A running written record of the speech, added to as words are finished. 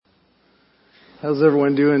How's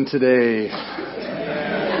everyone doing today?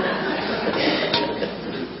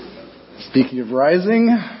 Speaking of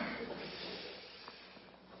rising,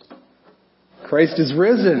 Christ is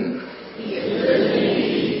risen.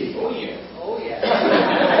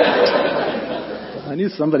 I knew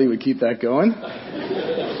somebody would keep that going,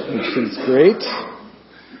 which is great.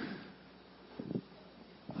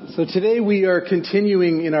 So today we are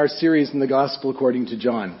continuing in our series in the Gospel according to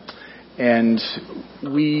John. And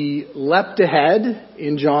we leapt ahead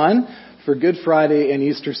in John for Good Friday and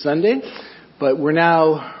Easter Sunday, but we're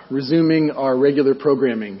now resuming our regular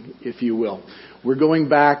programming, if you will. We're going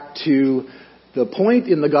back to the point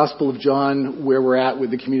in the Gospel of John where we're at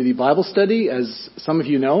with the Community Bible Study. As some of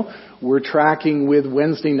you know, we're tracking with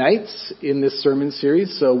Wednesday nights in this sermon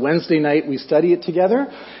series. So Wednesday night we study it together,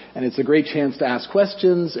 and it's a great chance to ask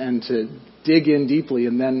questions and to dig in deeply.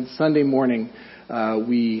 And then Sunday morning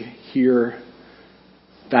we hear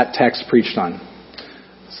that text preached on.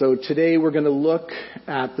 So today we're going to look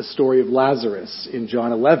at the story of Lazarus in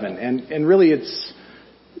John 11. And really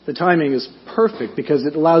the timing is perfect because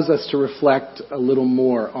it allows us to reflect a little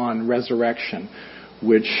more on resurrection,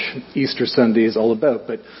 which Easter Sunday is all about.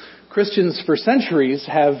 But Christians for centuries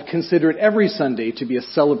have considered every Sunday to be a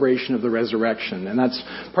celebration of the resurrection. And that's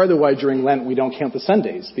partly why during Lent we don't count the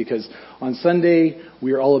Sundays, because on Sunday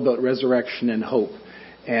we are all about resurrection and hope.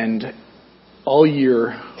 And all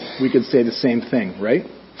year we could say the same thing, right?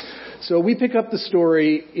 So we pick up the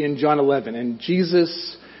story in John 11, and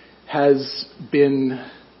Jesus has been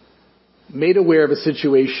made aware of a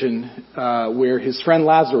situation where his friend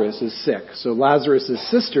Lazarus is sick. So Lazarus'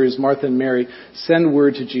 sisters, Martha and Mary, send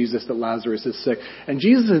word to Jesus that Lazarus is sick. And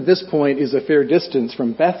Jesus at this point is a fair distance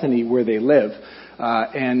from Bethany where they live.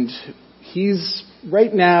 And he's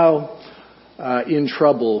right now in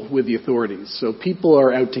trouble with the authorities. So people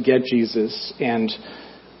are out to get Jesus. And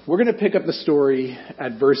we're going to pick up the story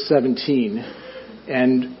at verse 17.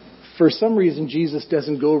 And for some reason, Jesus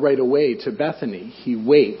doesn't go right away to Bethany. He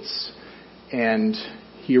waits. And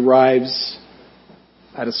he arrives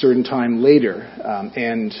at a certain time later.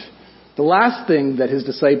 And the last thing that his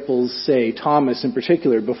disciples say, Thomas in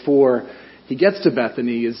particular, before he gets to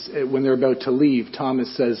Bethany is when they're about to leave,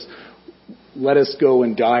 Thomas says, let us go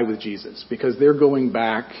and die with Jesus, because they're going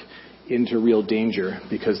back into real danger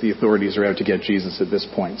because the authorities are out to get Jesus at this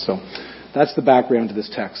point. So that's the background to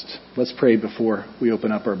this text. Let's pray before we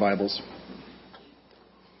open up our Bibles.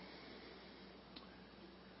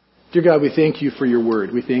 Dear God, we thank you for your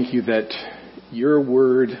word. We thank you that your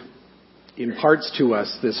word imparts to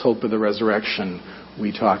us this hope of the resurrection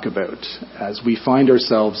we talk about as we find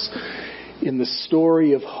ourselves in the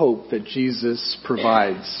story of hope that Jesus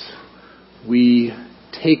provides. We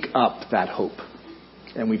take up that hope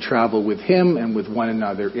and we travel with him and with one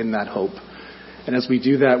another in that hope. And as we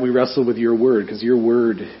do that, we wrestle with your word, because your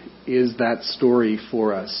word is that story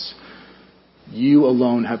for us. You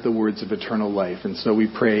alone have the words of eternal life. And so we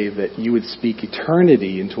pray that you would speak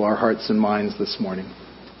eternity into our hearts and minds this morning.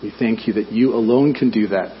 We thank you that you alone can do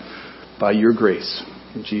that by your grace.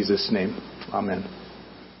 In Jesus' name, amen.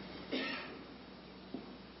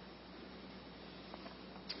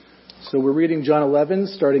 So we're reading John 11,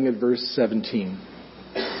 starting at verse 17.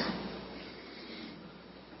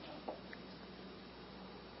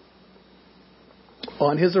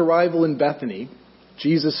 On his arrival in Bethany,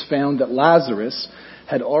 Jesus found that Lazarus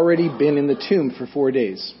had already been in the tomb for 4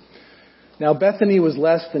 days. Now Bethany was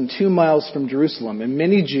less than 2 miles from Jerusalem, and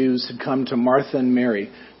many Jews had come to Martha and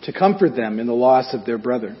Mary to comfort them in the loss of their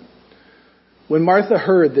brother. When Martha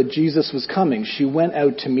heard that Jesus was coming, she went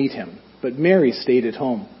out to meet him, but Mary stayed at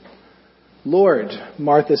home. Lord,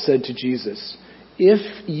 Martha said to Jesus,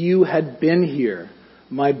 if you had been here,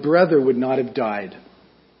 my brother would not have died.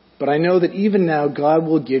 But I know that even now God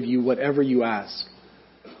will give you whatever you ask.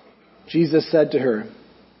 Jesus said to her,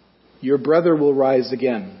 your brother will rise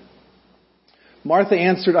again. Martha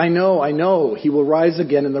answered, I know, he will rise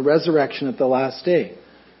again in the resurrection at the last day.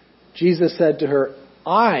 Jesus said to her,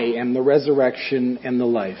 I am the resurrection and the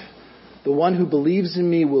life. The one who believes in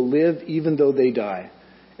me will live even though they die.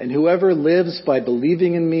 And whoever lives by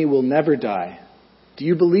believing in me will never die. Do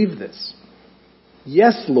you believe this?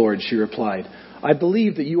 Yes, Lord, she replied. I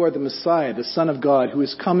believe that you are the Messiah, the Son of God, who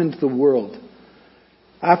has come into the world.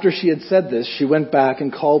 After she had said this, she went back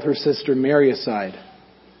and called her sister Mary aside.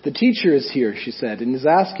 The teacher is here, she said, and is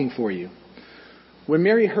asking for you. When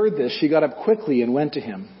Mary heard this, she got up quickly and went to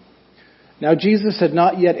him. Now Jesus had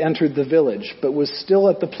not yet entered the village, but was still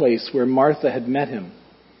at the place where Martha had met him.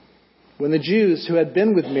 When the Jews who had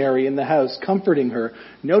been with Mary in the house comforting her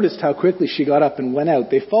noticed how quickly she got up and went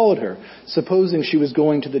out, they followed her, supposing she was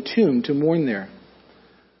going to the tomb to mourn there.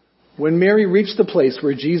 When Mary reached the place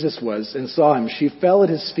where Jesus was and saw him, she fell at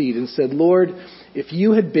his feet and said, "Lord, if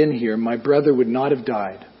you had been here, my brother would not have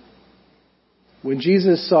died." When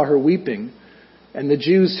Jesus saw her weeping, and the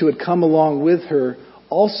Jews who had come along with her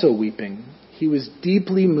also weeping, he was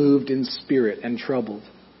deeply moved in spirit and troubled.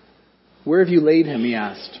 "Where have you laid him?" he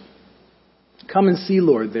asked. "Come and see,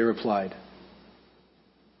 Lord," they replied.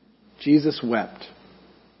 Jesus wept.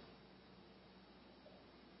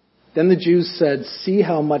 Then the Jews said, "See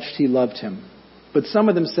how much he loved him." But some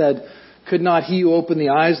of them said, "Could not he who opened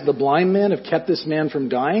the eyes of the blind man have kept this man from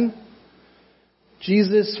dying?"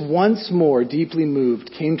 Jesus, once more deeply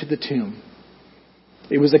moved, came to the tomb.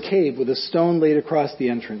 It was a cave with a stone laid across the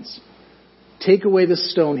entrance. "Take away the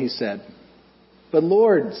stone," he said. "But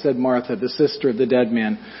Lord," said Martha, the sister of the dead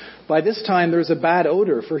man, "by this time there is a bad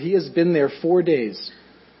odor, for he has been there 4 days."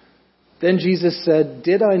 Then Jesus said,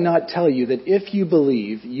 "Did I not tell you that if you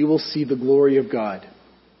believe, you will see the glory of God?"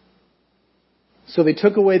 So they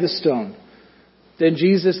took away the stone. Then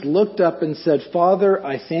Jesus looked up and said, "Father,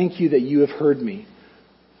 I thank you that you have heard me.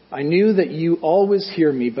 I knew that you always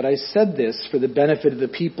hear me, but I said this for the benefit of the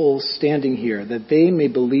people standing here, that they may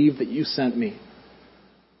believe that you sent me."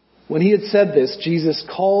 When he had said this, Jesus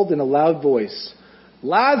called in a loud voice,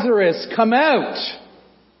 "Lazarus, come out!"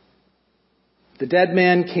 The dead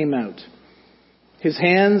man came out, his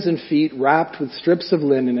hands and feet wrapped with strips of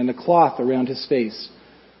linen and a cloth around his face.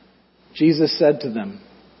 Jesus said to them,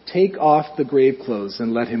 "Take off the grave clothes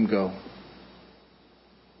and let him go."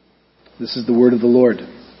 This is the word of the Lord.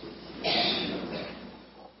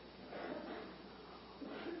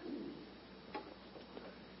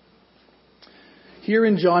 Here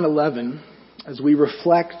in John 11, as we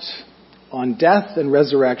reflect on death and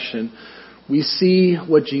resurrection, we see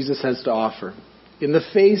what Jesus has to offer. In the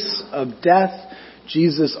face of death,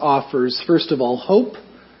 Jesus offers, first of all, hope.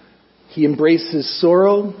 He embraces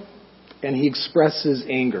sorrow, and he expresses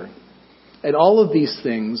anger. And all of these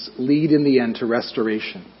things lead in the end to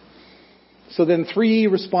restoration. So then 3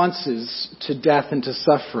 responses to death and to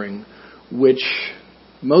suffering, which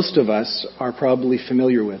most of us are probably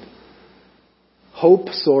familiar with.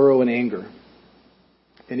 Hope, sorrow, and anger.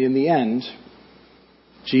 And in the end,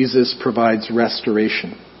 Jesus provides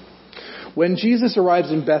restoration. When Jesus arrives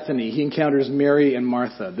in Bethany, he encounters Mary and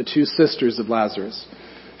Martha, the 2 sisters of Lazarus.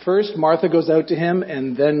 First, Martha goes out to him,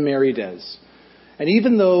 and then Mary does. And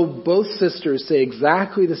even though both sisters say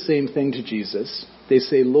exactly the same thing to Jesus, they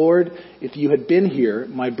say, "Lord, if you had been here,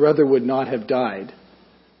 my brother would not have died,"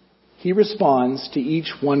 he responds to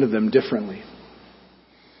each one of them differently.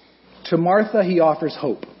 To Martha, he offers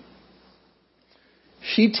hope.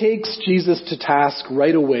 She takes Jesus to task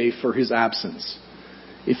right away for his absence.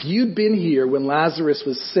 "If you'd been here when Lazarus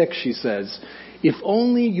was sick," she says, "if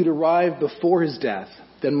only you'd arrived before his death,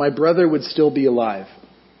 then my brother would still be alive."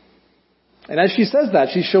 And as she says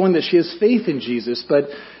that, she's showing that she has faith in Jesus,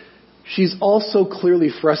 but she's also clearly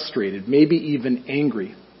frustrated, maybe even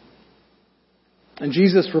angry. And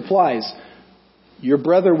Jesus replies, "Your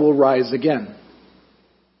brother will rise again."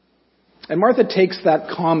 And Martha takes that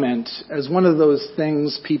comment as one of those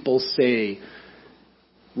things people say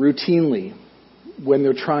routinely when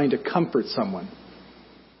they're trying to comfort someone.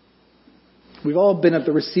 We've all been at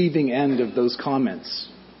the receiving end of those comments.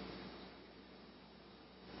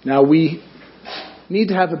 Now, we need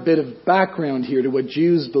to have a bit of background here to what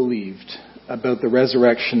Jews believed about the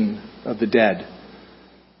resurrection of the dead.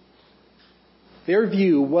 Their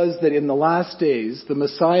view was that in the last days, the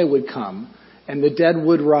Messiah would come and the dead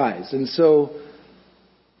would rise. And so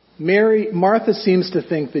Martha seems to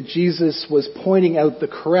think that Jesus was pointing out the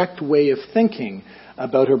correct way of thinking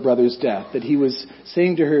about her brother's death. That he was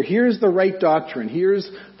saying to her, here's the right doctrine. Here's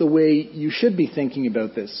the way you should be thinking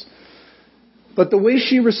about this. But the way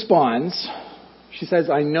she responds, she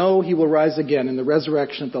says, "I know he will rise again in the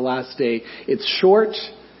resurrection at the last day." It's short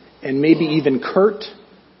and maybe even curt.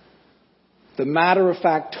 The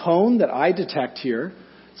matter-of-fact tone that I detect here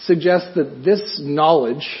suggests that this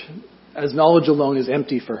knowledge, as knowledge alone, is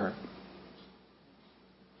empty for her.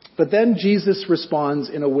 But then Jesus responds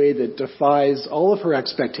in a way that defies all of her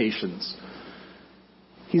expectations.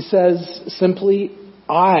 He says simply,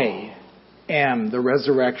 "I am the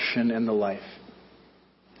resurrection and the life."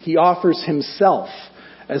 He offers himself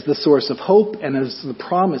as the source of hope and as the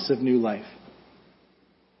promise of new life.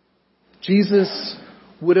 Jesus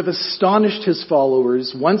would have astonished his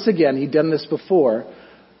followers. Once again, he'd done this before,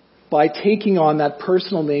 by taking on that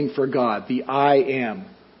personal name for God, the I am.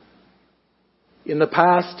 In the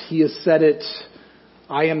past, he has said it,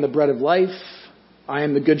 "I am the bread of life," "I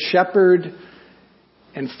am the good shepherd,"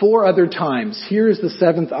 and 4 other times, here is the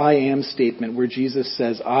 7th I am statement where Jesus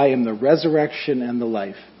says, "I am the resurrection and the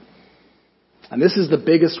life." And this is the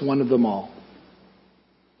biggest one of them all.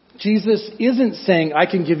 Jesus isn't saying, I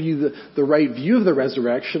can give you the right view of the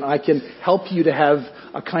resurrection. I can help you to have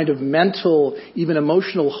a kind of mental, even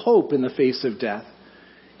emotional hope in the face of death.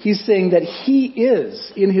 He's saying that he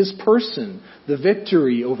is, in his person, the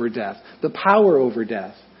victory over death, the power over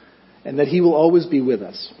death, and that he will always be with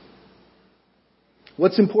us.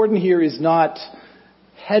 What's important here is not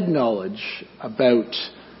head knowledge about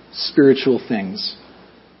spiritual things,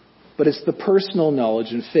 but it's the personal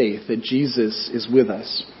knowledge and faith that Jesus is with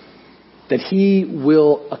us, that he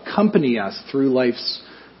will accompany us through life's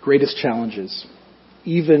greatest challenges,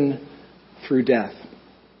 even through death.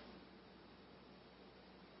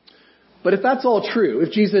 But if that's all true,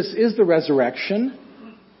 if Jesus is the resurrection,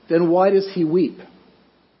 then why does he weep?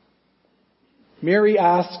 Mary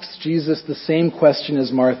asks Jesus the same question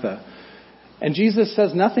as Martha, and Jesus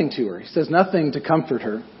says nothing to her. He says nothing to comfort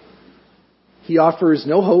her. He offers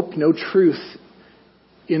no hope, no truth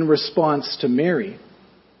in response to Mary.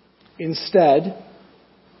 Instead,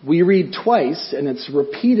 we read twice, and it's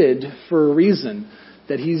repeated for a reason,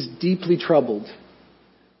 that he's deeply troubled,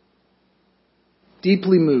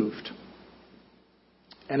 deeply moved.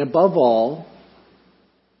 And above all,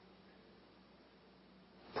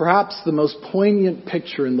 perhaps the most poignant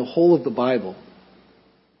picture in the whole of the Bible,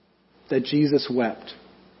 that Jesus wept.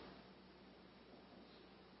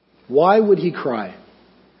 Why would he cry?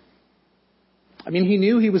 I mean, he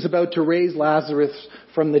knew he was about to raise Lazarus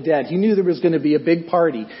from the dead. He knew there was going to be a big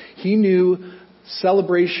party. He knew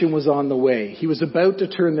celebration was on the way. He was about to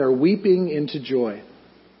turn their weeping into joy.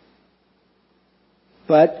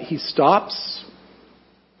 But he stops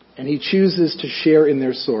and he chooses to share in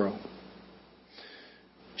their sorrow.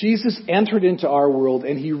 Jesus entered into our world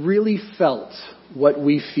and he really felt what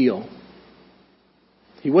we feel.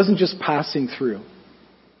 He wasn't just passing through.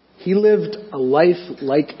 He lived a life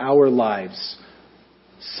like our lives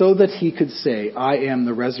so that he could say, I am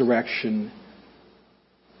the resurrection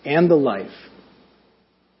and the life.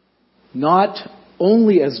 Not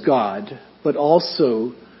only as God, but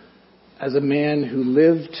also as a man who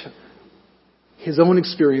lived his own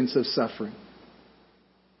experience of suffering.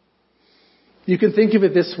 You can think of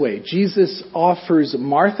it this way. Jesus offers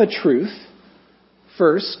Martha truth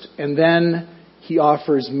first, and then he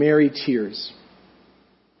offers Mary tears.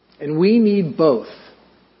 And we need both,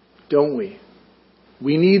 don't we?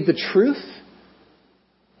 We need the truth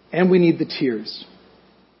and we need the tears.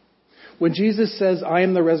 When Jesus says, I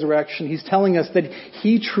am the resurrection, he's telling us that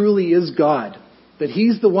he truly is God, that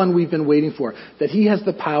he's the one we've been waiting for, that he has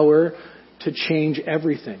the power to change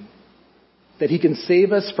everything, that he can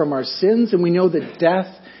save us from our sins, and we know that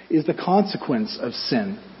death is the consequence of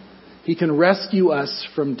sin. He can rescue us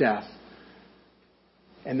from death,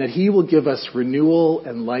 and that he will give us renewal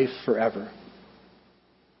and life forever.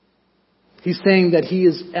 He's saying that he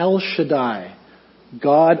is El Shaddai,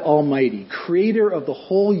 God Almighty, creator of the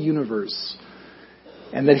whole universe,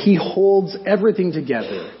 and that he holds everything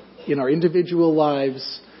together in our individual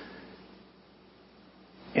lives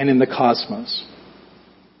and in the cosmos.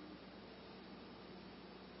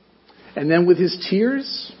 And then with his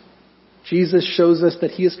tears, Jesus shows us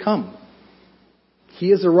that he has come. He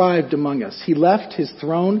has arrived among us. He left his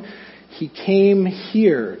throne. He came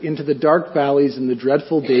here into the dark valleys and the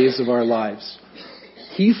dreadful days of our lives.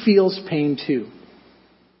 He feels pain too.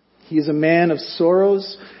 He is a man of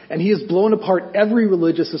sorrows, and he has blown apart every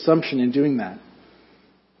religious assumption in doing that.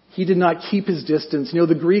 He did not keep his distance.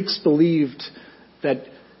 The Greeks believed that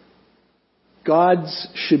gods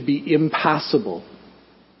should be impassible,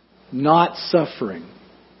 not suffering.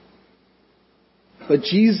 But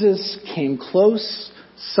Jesus came close,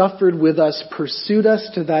 suffered with us, pursued us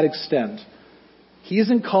to that extent. He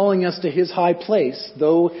isn't calling us to his high place,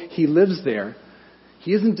 though he lives there.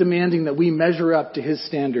 He isn't demanding that we measure up to his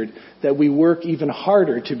standard, that we work even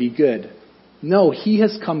harder to be good. No, he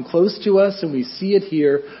has come close to us, and we see it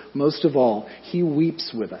here most of all. He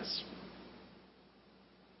weeps with us.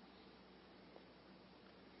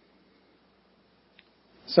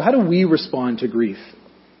 So how do we respond to grief?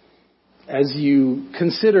 As you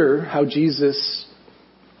consider how Jesus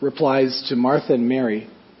replies to Martha and Mary,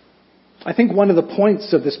 I think one of the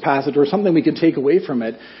points of this passage, or something we can take away from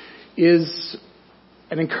it, is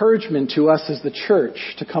an encouragement to us as the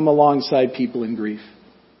church to come alongside people in grief.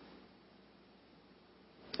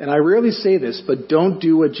 And I rarely say this, but don't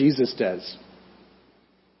do what Jesus does.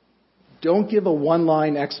 Don't give a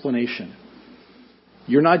one-line explanation.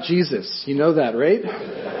 You're not Jesus. You know that, right?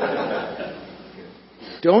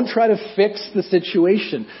 Don't try to fix the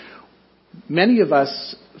situation. Many of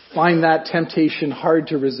us find that temptation hard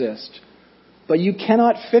to resist. But you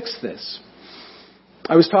cannot fix this.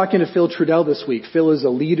 I was talking to Phil Trudell this week. Phil is a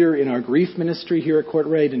leader in our grief ministry here at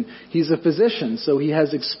Courtright, and he's a physician, so he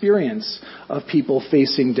has experience of people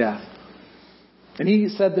facing death. And he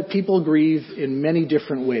said that people grieve in many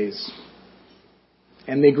different ways.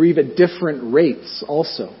 And they grieve at different rates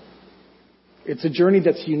also. It's a journey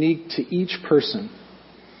that's unique to each person.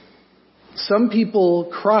 Some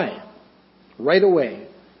people cry right away,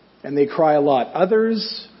 and they cry a lot.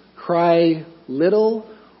 Others cry little,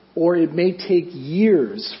 or it may take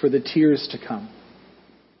years for the tears to come.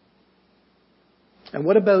 And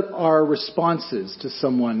what about our responses to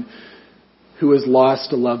someone who has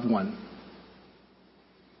lost a loved one?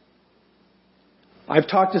 I've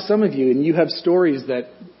talked to some of you, and you have stories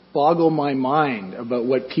that boggle my mind about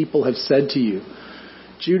what people have said to you.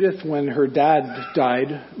 Judith, when her dad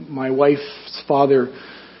died, my wife's father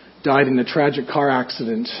died in a tragic car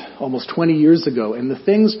accident almost 20 years ago, and the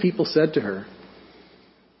things people said to her.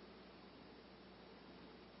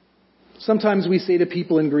 Sometimes we say to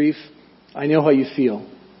people in grief, I know how you feel.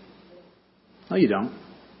 No, you don't.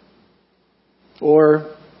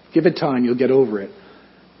 Or, give it time, you'll get over it.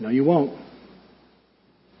 No, you won't.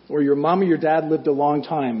 Or your mom or your dad lived a long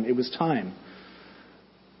time. It was time.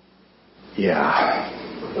 Yeah.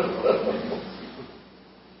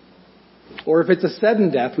 Or if it's a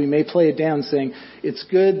sudden death, we may play it down saying, it's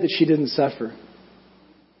good that she didn't suffer.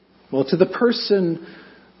 Well, to the person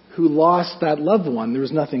who lost that loved one, there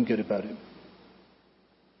was nothing good about it.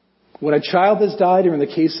 When a child has died, or in the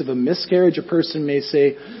case of a miscarriage, a person may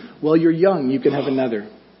say, well, you're young, you can have another.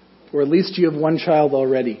 Or at least you have one child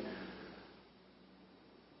already.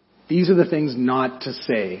 These are the things not to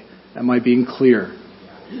say. Am I being clear?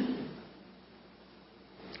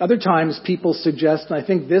 Other times people suggest, and I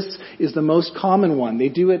think this is the most common one, they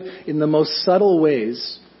do it in the most subtle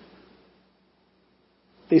ways.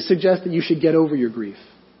 They suggest that you should get over your grief.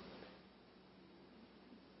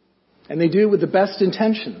 And they do it with the best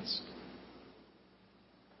intentions.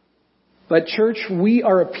 But church, we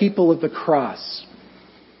are a people of the cross.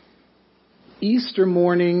 Easter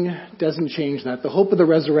morning doesn't change that. The hope of the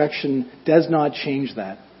resurrection does not change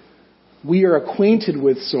that. We are acquainted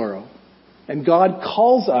with sorrow. And God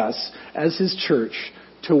calls us as His church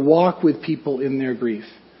to walk with people in their grief,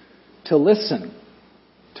 to listen,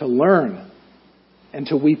 to learn, and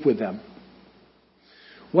to weep with them.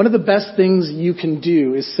 One of the best things you can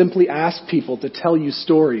do is simply ask people to tell you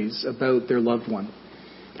stories about their loved one.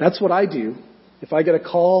 That's what I do. If I get a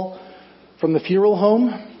call from the funeral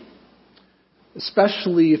home,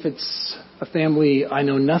 especially if it's a family I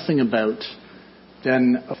know nothing about,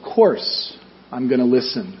 then of course I'm going to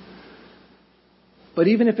listen. But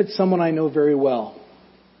even if it's someone I know very well,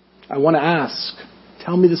 I want to ask,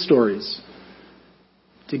 tell me the stories,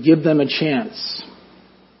 to give them a chance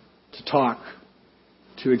to talk,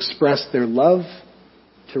 to express their love,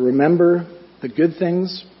 to remember the good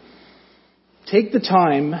things. Take the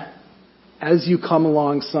time as you come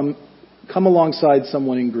alongside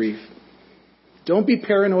someone in grief. Don't be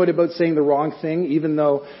paranoid about saying the wrong thing, even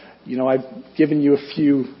though, I've given you a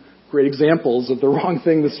few great examples of the wrong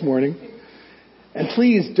thing this morning. And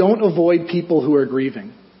please don't avoid people who are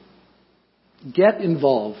grieving. Get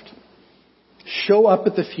involved. Show up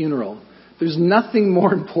at the funeral. There's nothing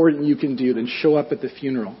more important you can do than show up at the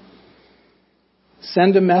funeral.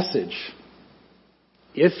 Send a message.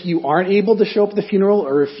 If you aren't able to show up at the funeral,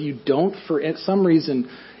 or if you don't for some reason,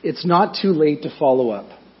 it's not too late to follow up.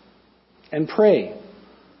 And pray.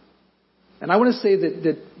 And I want to say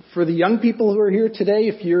that for the young people who are here today,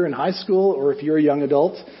 if you're in high school or if you're a young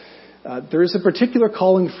adult, there is a particular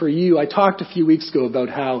calling for you. I talked a few weeks ago about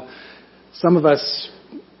how some of us,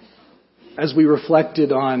 as we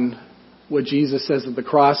reflected on what Jesus says at the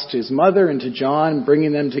cross to His mother and to John,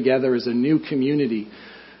 bringing them together as a new community,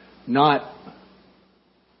 not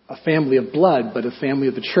a family of blood, but a family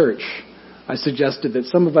of the church. I suggested that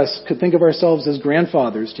some of us could think of ourselves as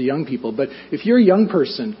grandfathers to young people. But if you're a young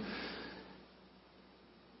person,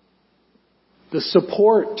 the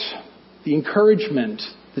support, the encouragement,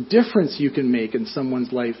 the difference you can make in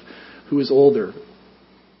someone's life who is older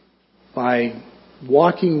by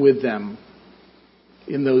walking with them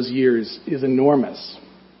in those years is enormous.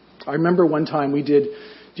 I remember one time we did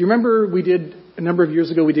a number of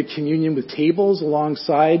years ago, we did communion with tables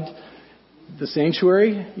alongside the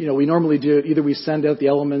sanctuary. We normally do it, either we send out the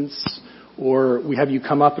elements or we have you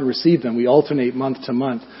come up and receive them. We alternate month to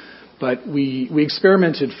month. But we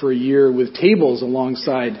experimented for a year with tables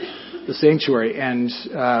alongside the sanctuary. And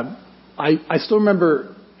I still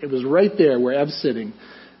remember it was right there where Ev's sitting.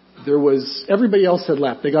 Everybody else had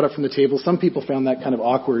left. They got up from the table. Some people found that kind of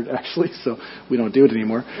awkward, actually, so we don't do it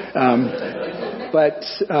anymore. But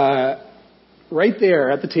right there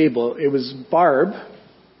at the table, it was Barb.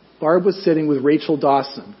 Barb was sitting with Rachel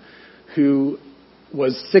Dawson, who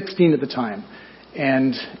was 16 at the time.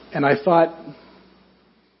 And I thought,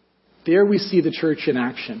 there we see the church in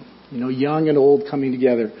action. Young and old coming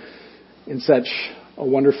together in such a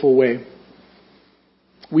wonderful way.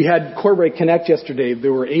 We had Courtright Connect yesterday.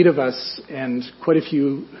 There were 8 of us, and quite a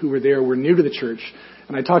few who were there were new to the church.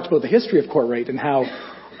 And I talked about the history of Courtright and how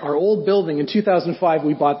our old building, in 2005,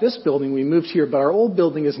 we bought this building, we moved here, but our old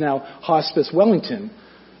building is now Hospice Wellington.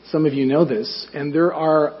 Some of you know this. And there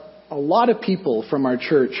are a lot of people from our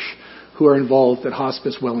church who are involved at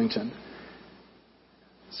Hospice Wellington.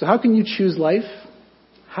 So how can you choose life?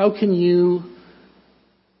 How can you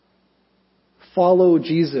follow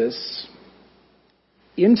Jesus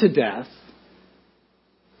into death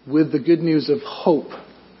with the good news of hope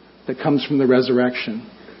that comes from the resurrection?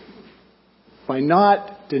 By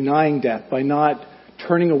not denying death, by not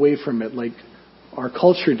turning away from it like our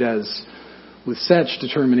culture does with such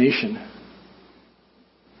determination,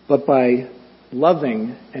 but by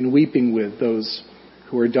loving and weeping with those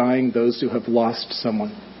who are dying, those who have lost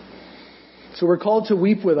someone. So we're called to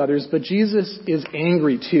weep with others, but Jesus is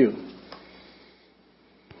angry too.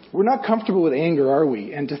 We're not comfortable with anger, are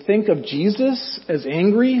we? And to think of Jesus as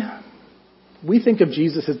angry, we think of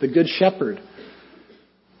Jesus as the good shepherd.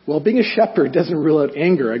 Well, being a shepherd doesn't rule out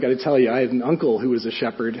anger. I got to tell you, I had an uncle who was a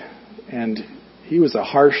shepherd, and he was a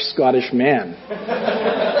harsh Scottish man.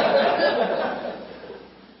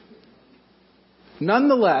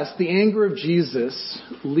 Nonetheless, the anger of Jesus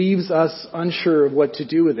leaves us unsure of what to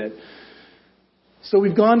do with it. So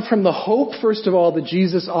we've gone from the hope, first of all, that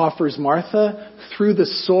Jesus offers Martha, through the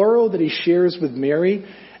sorrow that he shares with Mary,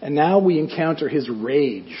 and now we encounter his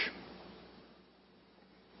rage.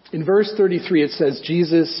 In verse 33, it says,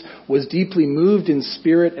 Jesus was deeply moved in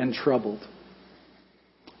spirit and troubled.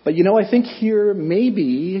 But I think here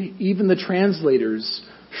maybe even the translators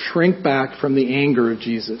shrink back from the anger of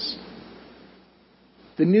Jesus.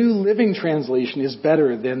 The New Living Translation is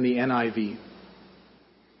better than the NIV.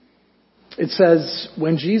 It says,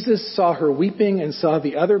 when Jesus saw her weeping and saw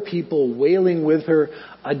the other people wailing with her,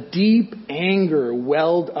 a deep anger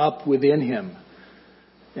welled up within him,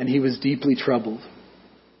 and he was deeply troubled.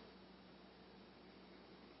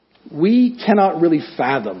 We cannot really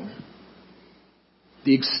fathom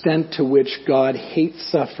the extent to which God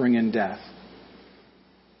hates suffering and death.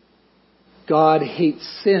 God hates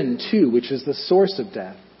sin too, which is the source of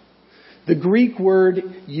death. The Greek word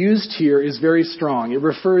used here is very strong. It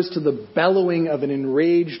refers to the bellowing of an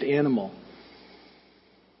enraged animal.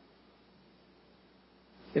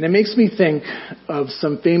 And it makes me think of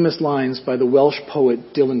some famous lines by the Welsh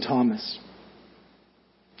poet Dylan Thomas,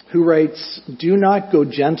 who writes, "Do not go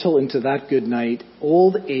gentle into that good night.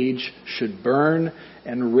 Old age should burn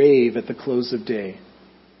and rave at the close of day.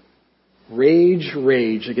 Rage,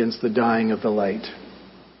 rage against the dying of the light."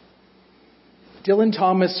 Dylan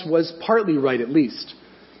Thomas was partly right, at least.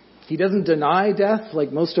 He doesn't deny death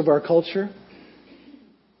like most of our culture.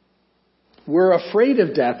 We're afraid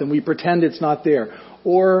of death and we pretend it's not there.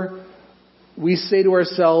 Or we say to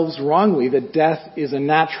ourselves wrongly that death is a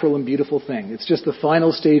natural and beautiful thing. It's just the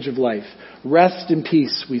final stage of life. Rest in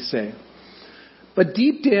peace, we say. But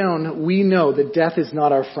deep down, we know that death is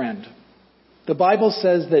not our friend. The Bible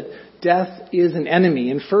says that death is an enemy.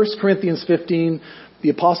 In 1 Corinthians 15, the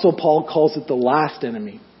Apostle Paul calls it the last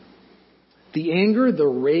enemy. The anger, the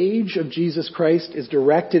rage of Jesus Christ is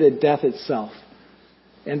directed at death itself,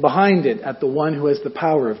 and behind it at the one who has the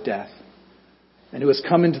power of death, and who has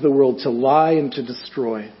come into the world to lie and to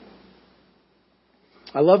destroy.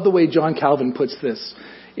 I love the way John Calvin puts this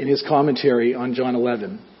in his commentary on John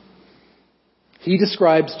 11. He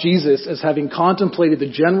describes Jesus as having contemplated the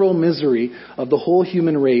general misery of the whole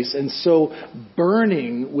human race and so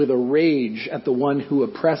burning with a rage at the one who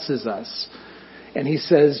oppresses us. And he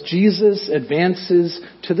says, Jesus advances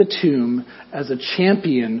to the tomb as a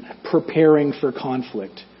champion preparing for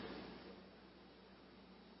conflict.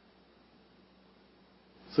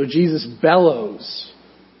 So Jesus bellows.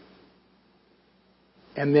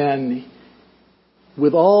 And then,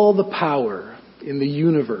 with all the power in the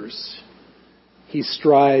universe, he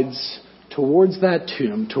strides towards that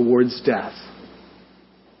tomb, towards death.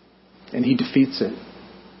 And he defeats it.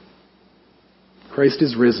 Christ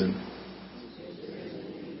is risen.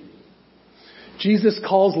 Jesus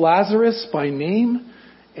calls Lazarus by name,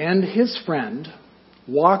 and his friend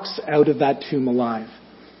walks out of that tomb alive.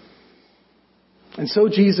 And so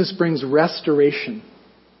Jesus brings restoration.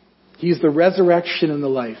 He's the resurrection and the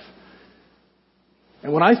life.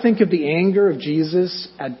 And when I think of the anger of Jesus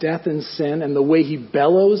at death and sin and the way he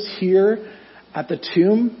bellows here at the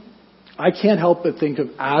tomb, I can't help but think of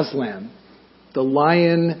Aslan, the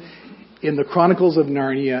lion in the Chronicles of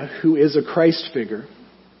Narnia, who is a Christ figure.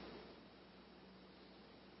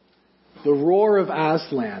 The roar of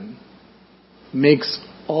Aslan makes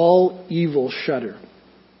all evil shudder.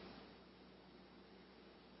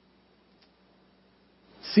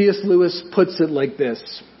 C.S. Lewis puts it like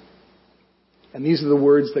this, and these are the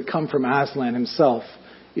words that come from Aslan himself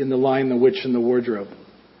in The Lion, the Witch, and the Wardrobe.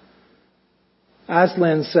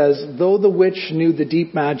 Aslan says, though the witch knew the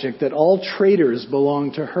deep magic that all traitors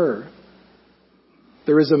belong to her,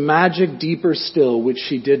 there is a magic deeper still which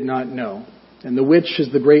she did not know. And the witch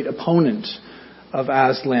is the great opponent of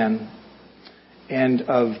Aslan and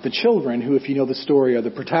of the children, who, if you know the story, are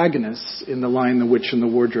the protagonists in The Lion, the Witch, and the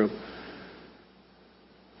Wardrobe.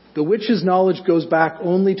 The witch's knowledge goes back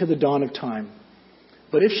only to the dawn of time.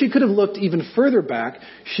 But if she could have looked even further back,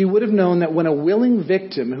 she would have known that when a willing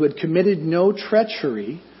victim who had committed no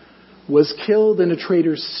treachery was killed in a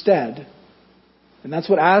traitor's stead, and that's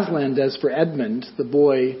what Aslan does for Edmund, the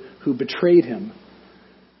boy who betrayed him,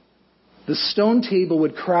 the stone table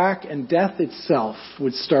would crack and death itself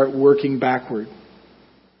would start working backward.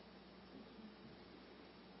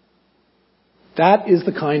 That is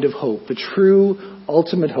the kind of hope, the true,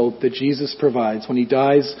 ultimate hope that Jesus provides when he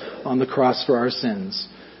dies on the cross for our sins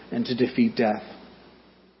and to defeat death.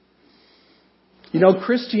 You know,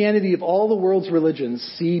 Christianity, of all the world's religions,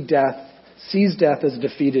 sees death as a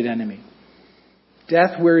defeated enemy.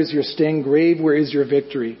 Death, where is your sting? Grave, where is your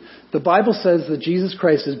victory? The Bible says that Jesus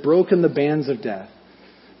Christ has broken the bands of death.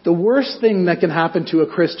 The worst thing that can happen to a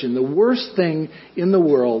Christian, the worst thing in the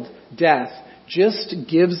world, death, just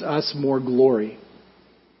gives us more glory.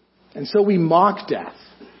 And so we mock death.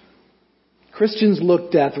 Christians look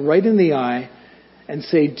death right in the eye and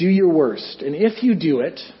say, do your worst. And if you do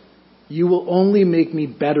it, you will only make me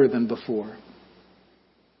better than before.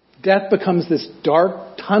 Death becomes this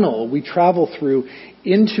dark tunnel we travel through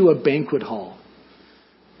into a banquet hall.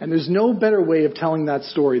 And there's no better way of telling that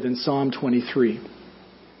story than Psalm 23.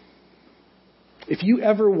 If you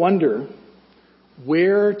ever wonder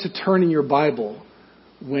where to turn in your Bible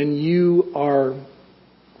when you are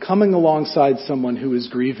coming alongside someone who is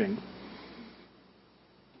grieving,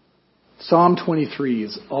 Psalm 23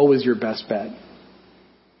 is always your best bet.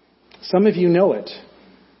 Some of you know it.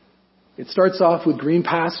 It starts off with green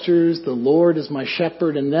pastures, the Lord is my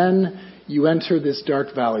shepherd, and then you enter this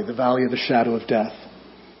dark valley, the valley of the shadow of death.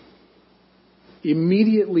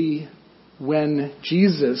 Immediately when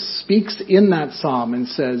Jesus speaks in that psalm and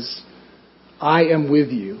says, I am with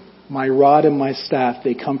you, my rod and my staff,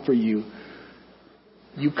 they comfort you.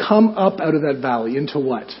 You come up out of that valley into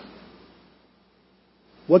what?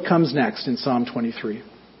 What comes next in Psalm 23?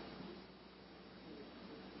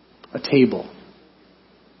 A table.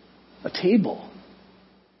 A table.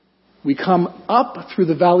 We come up through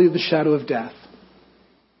the valley of the shadow of death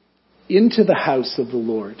into the house of the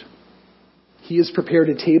Lord. He has prepared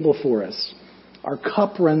a table for us. Our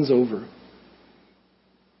cup runs over.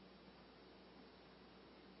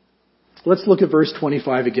 Let's look at verse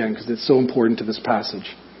 25 again because it's so important to this passage.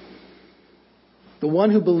 The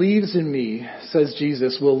one who believes in me, says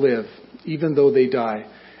Jesus, will live even though they die.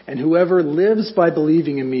 And whoever lives by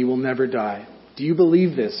believing in me will never die. Do you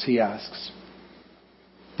believe this? He asks.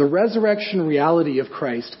 The resurrection reality of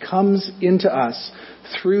Christ comes into us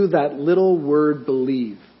through that little word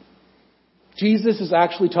believe. Jesus is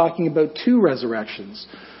actually talking about two resurrections.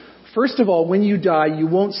 First of all, when you die, you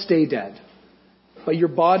won't stay dead. But your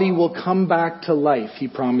body will come back to life, he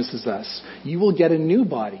promises us. You will get a new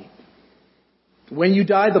body. When you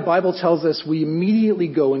die, the Bible tells us we immediately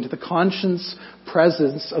go into the conscious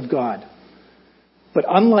presence of God. But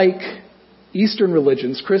unlike Eastern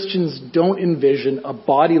religions, Christians don't envision a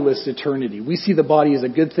bodiless eternity. We see the body as a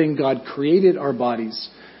good thing. God created our bodies.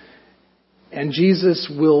 And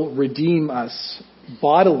Jesus will redeem us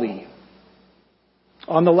bodily.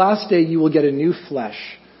 On the last day, you will get a new flesh.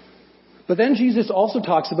 But then Jesus also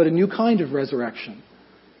talks about a new kind of resurrection.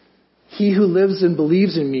 He who lives and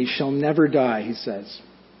believes in me shall never die, he says.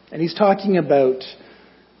 And he's talking about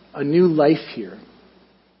a new life here.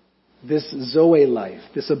 This Zoe life,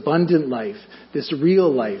 this abundant life, this real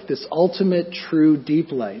life, this ultimate, true,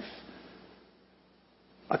 deep life.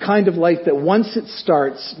 A kind of life that once it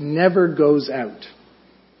starts, never goes out.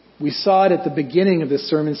 We saw it at the beginning of this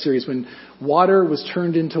sermon series when water was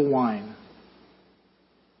turned into wine.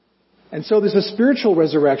 And so there's a spiritual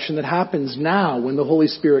resurrection that happens now when the Holy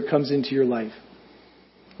Spirit comes into your life.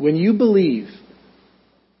 When you believe,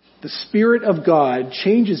 the Spirit of God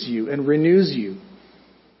changes you and renews you.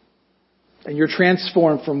 And you're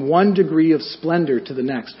transformed from one degree of splendor to the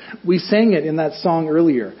next. We sang it in that song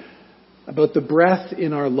earlier. about the breath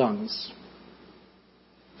in our lungs,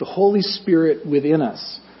 the Holy Spirit within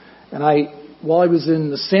us. And while I was in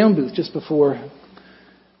the sound booth just before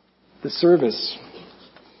the service,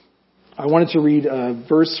 I wanted to read a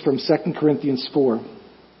verse from 2 Corinthians 4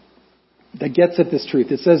 that gets at this truth.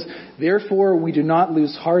 It says, "Therefore we do not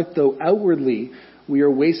lose heart, though outwardly we are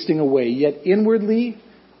wasting away, yet inwardly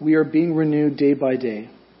we are being renewed day by day.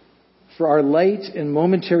 For our light and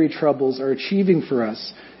momentary troubles are achieving for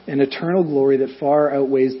us an eternal glory that far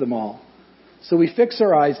outweighs them all. So we fix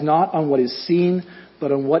our eyes not on what is seen,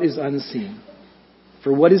 but on what is unseen.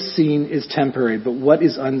 For what is seen is temporary, but what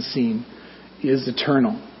is unseen is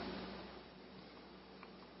eternal."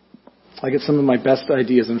 I get some of my best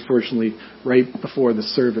ideas, unfortunately, right before the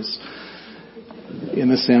service in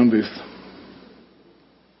the sound booth.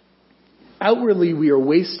 Outwardly, we are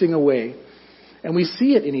wasting away. And we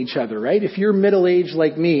see it in each other, right? If you're middle-aged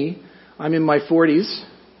like me, I'm in my 40s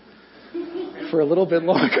for a little bit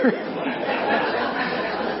longer.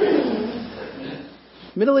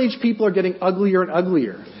 Middle-aged people are getting uglier and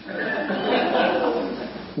uglier.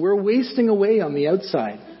 We're wasting away on the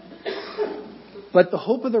outside. But the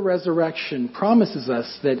hope of the resurrection promises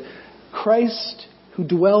us that Christ, who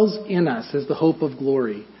dwells in us as the hope of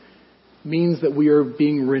glory, means that we are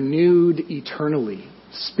being renewed eternally,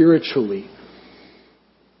 spiritually.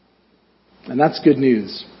 And that's good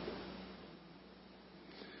news.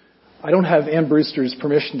 I don't have Ann Brewster's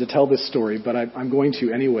permission to tell this story, but I'm going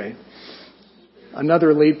to anyway.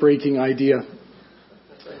 Another late-breaking idea.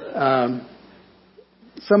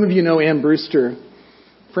 Some of you know Ann Brewster.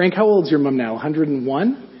 Frank, how old is your mom now?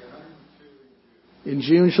 101? In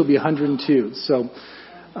June, she'll be 102. So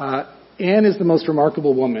Ann is the most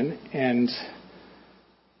remarkable woman, and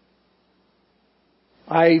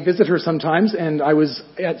I visit her sometimes, and I was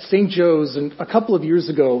at St. Joe's, and a couple of years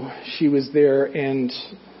ago, she was there, and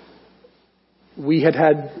we had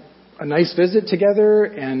a nice visit together,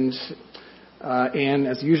 and Anne,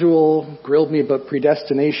 as usual, grilled me about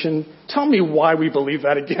predestination. "Tell me why we believe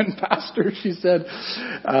that again, Pastor," she said,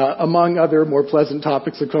 among other more pleasant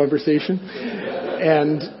topics of conversation.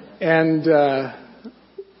 And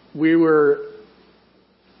we were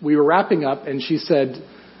wrapping up, and she said,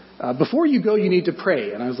 "Before you go, you need to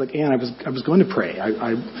pray." And I was like, "Anne, I was going to pray."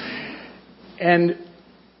 And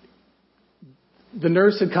the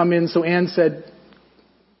nurse had come in, so Anne said,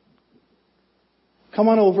 "Come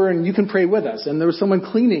on over and you can pray with us." And there was someone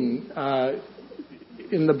cleaning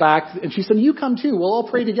in the back, and she said, "You come too. We'll all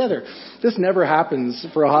pray together." This never happens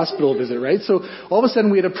for a hospital visit, right? So all of a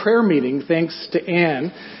sudden we had a prayer meeting thanks to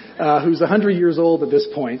Anne, who's 100 years old at this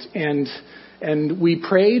point, and we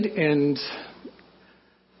prayed, and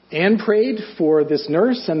Anne prayed for this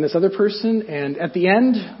nurse and this other person, and at the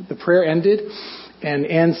end, the prayer ended, and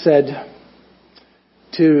Anne said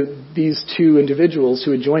to these two individuals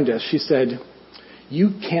who had joined us, she said, "You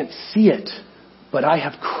can't see it, but I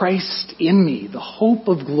have Christ in me, the hope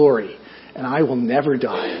of glory, and I will never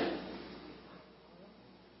die.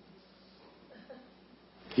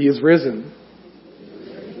 He is risen.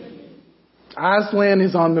 Aslan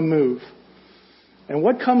is on the move." And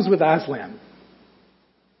what comes with Aslan?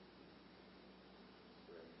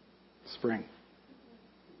 Spring.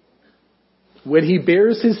 When he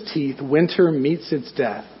bares his teeth, winter meets its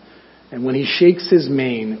death. And when he shakes his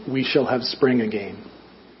mane, we shall have spring again.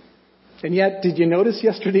 And yet, did you notice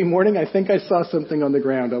yesterday morning? I think I saw something on the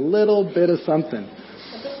ground. A little bit of something.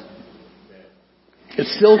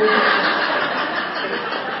 It's still...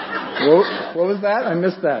 What was that? I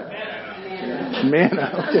missed that.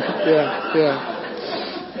 Manna. Okay. Yeah.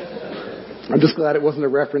 I'm just glad it wasn't a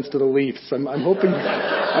reference to the Leafs. I'm hoping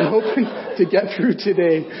to get through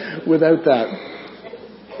today without that.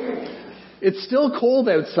 It's still cold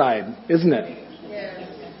outside, isn't it? Yes.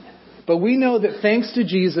 But we know that thanks to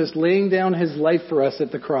Jesus laying down his life for us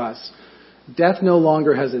at the cross, death no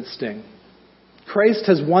longer has its sting. Christ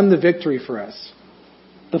has won the victory for us.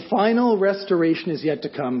 The final restoration is yet to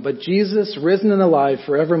come, but Jesus, risen and alive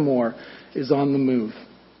forevermore, is on the move.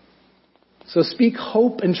 So speak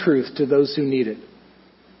hope and truth to those who need it.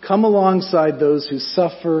 Come alongside those who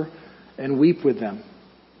suffer and weep with them.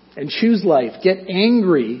 And choose life. Get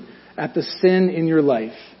angry at the sin in your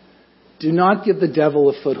life. Do not give the devil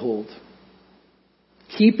a foothold.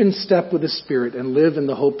 Keep in step with the Spirit and live in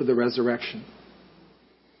the hope of the resurrection.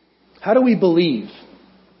 How do we believe?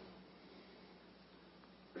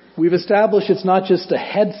 We've established it's not just a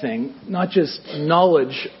head thing, not just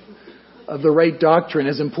knowledge of the right doctrine,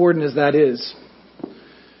 as important as that is.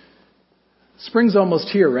 Spring's almost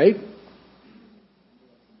here, right?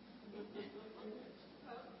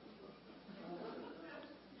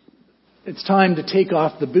 It's time to take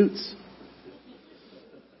off the boots.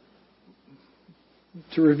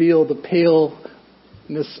 to reveal the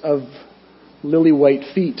paleness of lily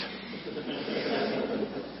white feet.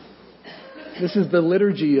 This is the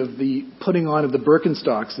liturgy of the putting on of the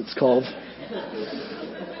Birkenstocks, it's called.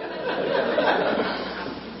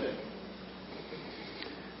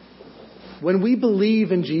 When we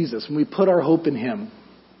believe in Jesus, when we put our hope in Him,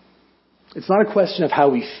 it's not a question of how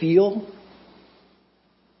we feel.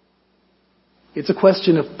 It's a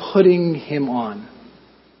question of putting Him on.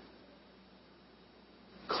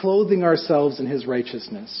 Clothing ourselves in His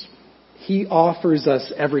righteousness. He offers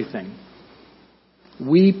us everything.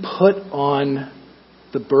 We put on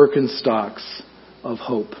the Birkenstocks of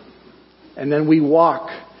hope. And then we walk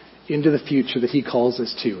into the future that He calls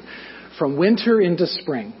us to. From winter into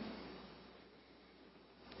spring.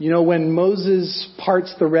 You know, when Moses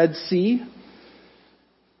parts the Red Sea,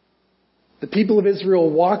 the people of Israel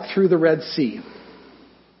walk through the Red Sea.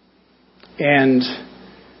 And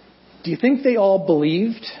do you think they all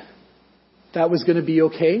believed that was going to be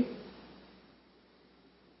okay?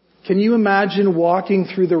 Can you imagine walking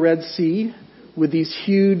through the Red Sea with these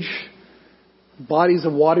huge bodies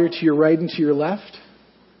of water to your right and to your left?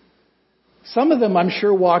 Some of them, I'm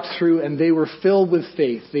sure, walked through and they were filled with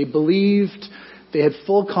faith. They believed. They had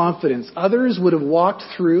full confidence. Others would have walked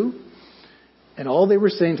through and all they were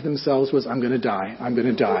saying to themselves was, I'm going to die, I'm going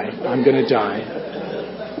to die, I'm going to die.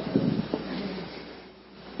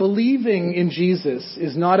 Believing in Jesus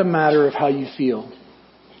is not a matter of how you feel.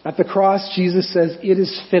 At the cross, Jesus says, it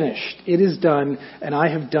is finished, it is done, and I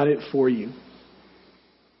have done it for you.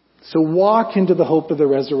 So walk into the hope of the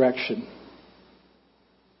resurrection.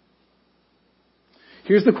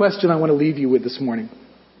 Here's the question I want to leave you with this morning.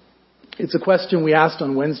 It's a question we asked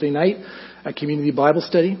on Wednesday night at Community Bible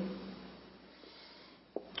Study.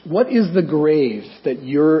 What is the grave that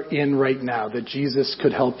you're in right now that Jesus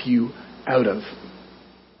could help you out of?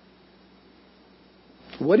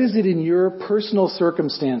 What is it in your personal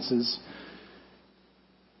circumstances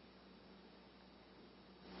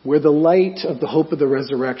where the light of the hope of the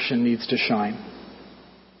resurrection needs to shine?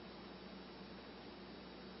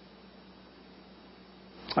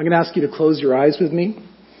 I'm going to ask you to close your eyes with me.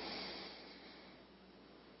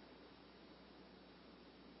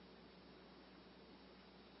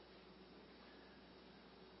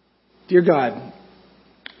 Dear God,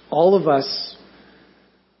 all of us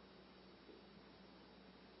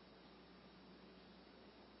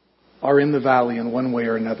are in the valley in one way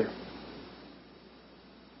or another.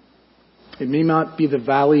 It may not be the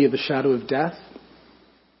valley of the shadow of death,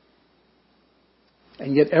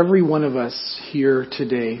 and yet every one of us here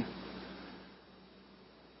today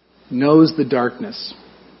knows the darkness,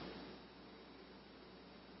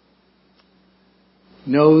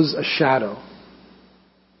 knows a shadow.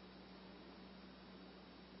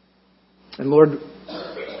 And Lord,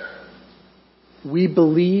 we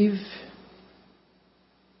believe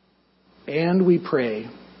and we pray,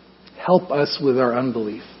 help us with our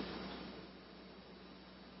unbelief.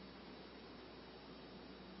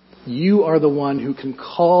 You are the one who can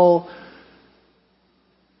call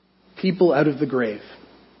people out of the grave.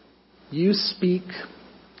 You speak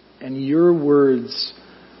and your words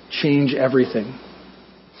change everything.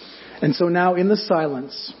 And so now in the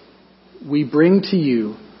silence, we bring to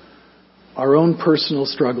you our own personal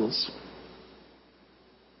struggles.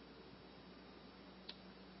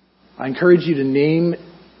 I encourage you to name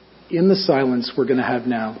in the silence we're going to have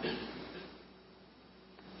now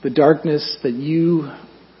the darkness that you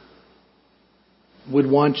would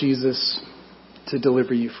want Jesus to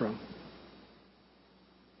deliver you from.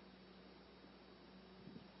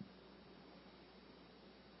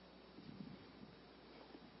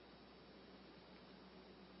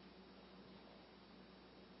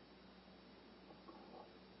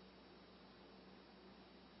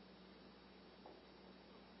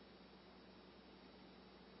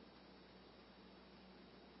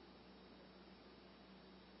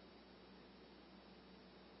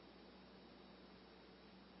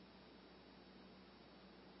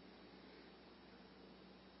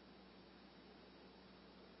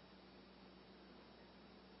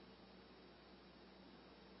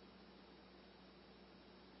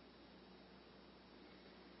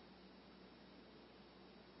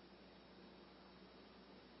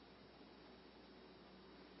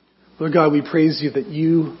 Lord God, we praise you that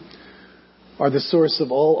you are the source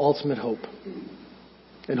of all ultimate hope.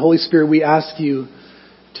 And Holy Spirit, we ask you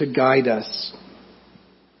to guide us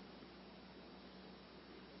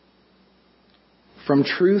from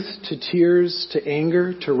truth to tears to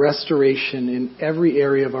anger to restoration in every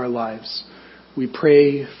area of our lives. We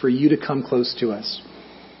pray for you to come close to us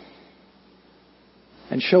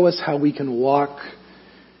and show us how we can walk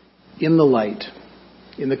in the light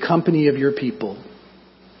in the company of your people,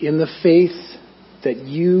 in the faith that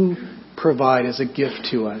you provide as a gift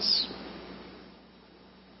to us.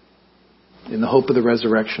 In the hope of the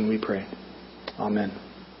resurrection, we pray. Amen.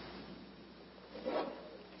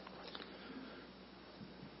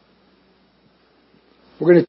 We're going to